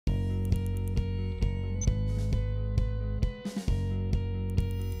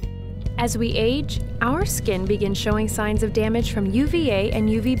As we age, our skin begins showing signs of damage from UVA and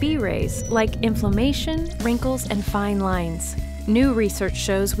UVB rays, like inflammation, wrinkles, and fine lines. New research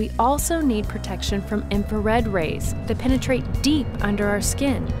shows we also need protection from infrared rays that penetrate deep under our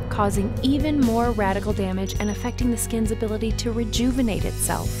skin, causing even more radical damage and affecting the skin's ability to rejuvenate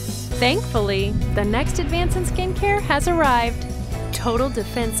itself. Thankfully, the next advance in skincare has arrived. Total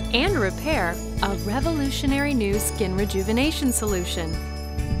Defense and Repair, a revolutionary new skin rejuvenation solution.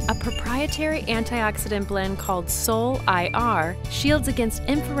 A proprietary antioxidant blend called Sol IR shields against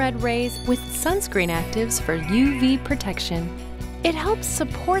infrared rays with sunscreen actives for UV protection. It helps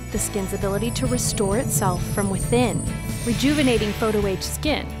support the skin's ability to restore itself from within, rejuvenating photo-age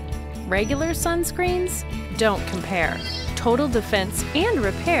skin. Regular sunscreens don't compare. Total Defense and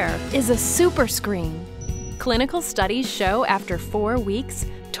Repair is a super screen. Clinical studies show after 4 weeks,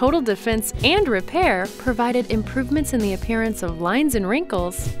 Total Defense and Repair provided improvements in the appearance of lines and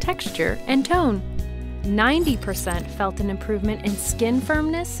wrinkles, texture, and tone. 90% felt an improvement in skin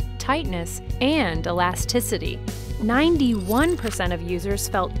firmness, tightness, and elasticity. 91% of users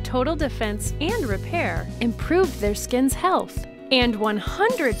felt Total Defense and Repair improved their skin's health. And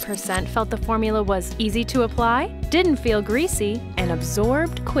 100% felt the formula was easy to apply, didn't feel greasy, and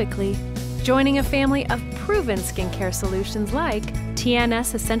absorbed quickly. Joining a family of proven skincare solutions like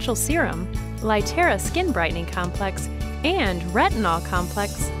TNS Essential Serum, Lytera Skin Brightening Complex, and Retinol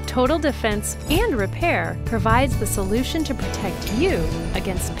Complex, Total Defense and Repair provides the solution to protect you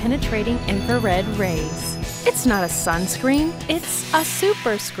against penetrating infrared rays. It's not a sunscreen, it's a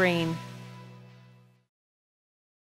super screen.